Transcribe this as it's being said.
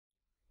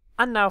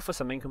And now for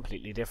something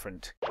completely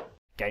different.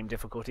 Game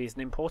difficulty is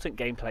an important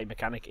gameplay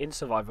mechanic in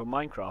survival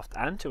Minecraft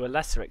and, to a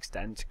lesser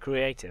extent,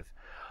 creative.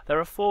 There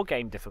are 4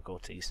 game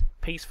difficulties: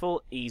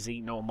 peaceful, easy,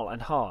 normal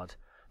and hard.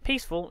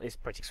 Peaceful is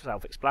pretty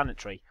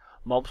self-explanatory.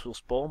 Mobs will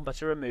spawn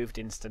but are removed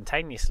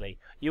instantaneously.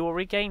 You will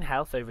regain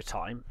health over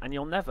time and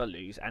you'll never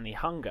lose any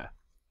hunger.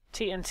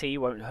 TNT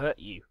won't hurt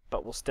you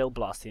but will still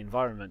blast the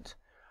environment.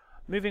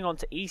 Moving on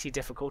to easy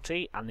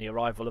difficulty and the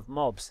arrival of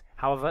mobs.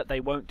 However,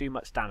 they won't do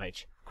much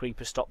damage.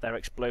 Creepers stop their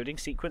exploding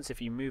sequence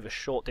if you move a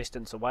short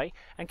distance away,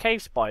 and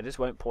cave spiders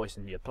won't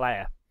poison your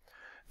player.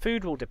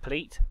 Food will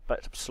deplete,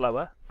 but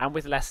slower, and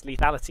with less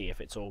lethality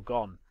if it's all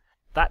gone.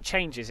 That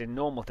changes in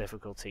normal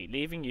difficulty,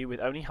 leaving you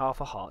with only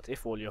half a heart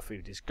if all your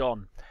food is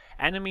gone.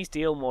 Enemies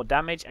deal more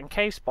damage and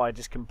cave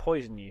spiders can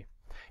poison you.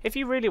 If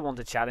you really want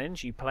a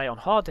challenge, you play on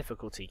hard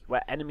difficulty,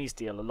 where enemies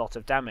deal a lot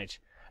of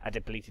damage. A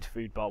depleted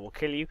food bar will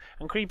kill you,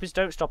 and creepers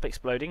don't stop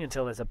exploding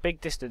until there's a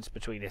big distance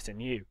between it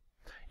and you.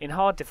 In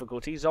hard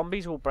difficulty,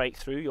 zombies will break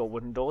through your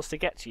wooden doors to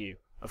get to you.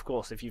 Of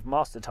course, if you've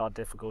mastered hard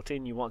difficulty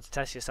and you want to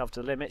test yourself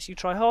to the limits, you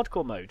try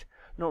hardcore mode.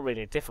 Not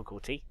really a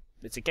difficulty,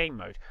 it's a game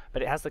mode,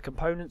 but it has the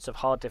components of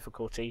hard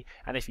difficulty,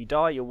 and if you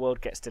die, your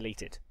world gets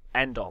deleted.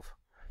 End of.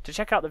 To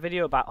check out the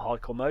video about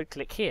hardcore mode,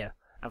 click here,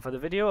 and for the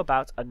video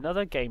about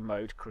another game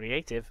mode,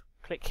 creative,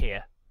 click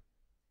here.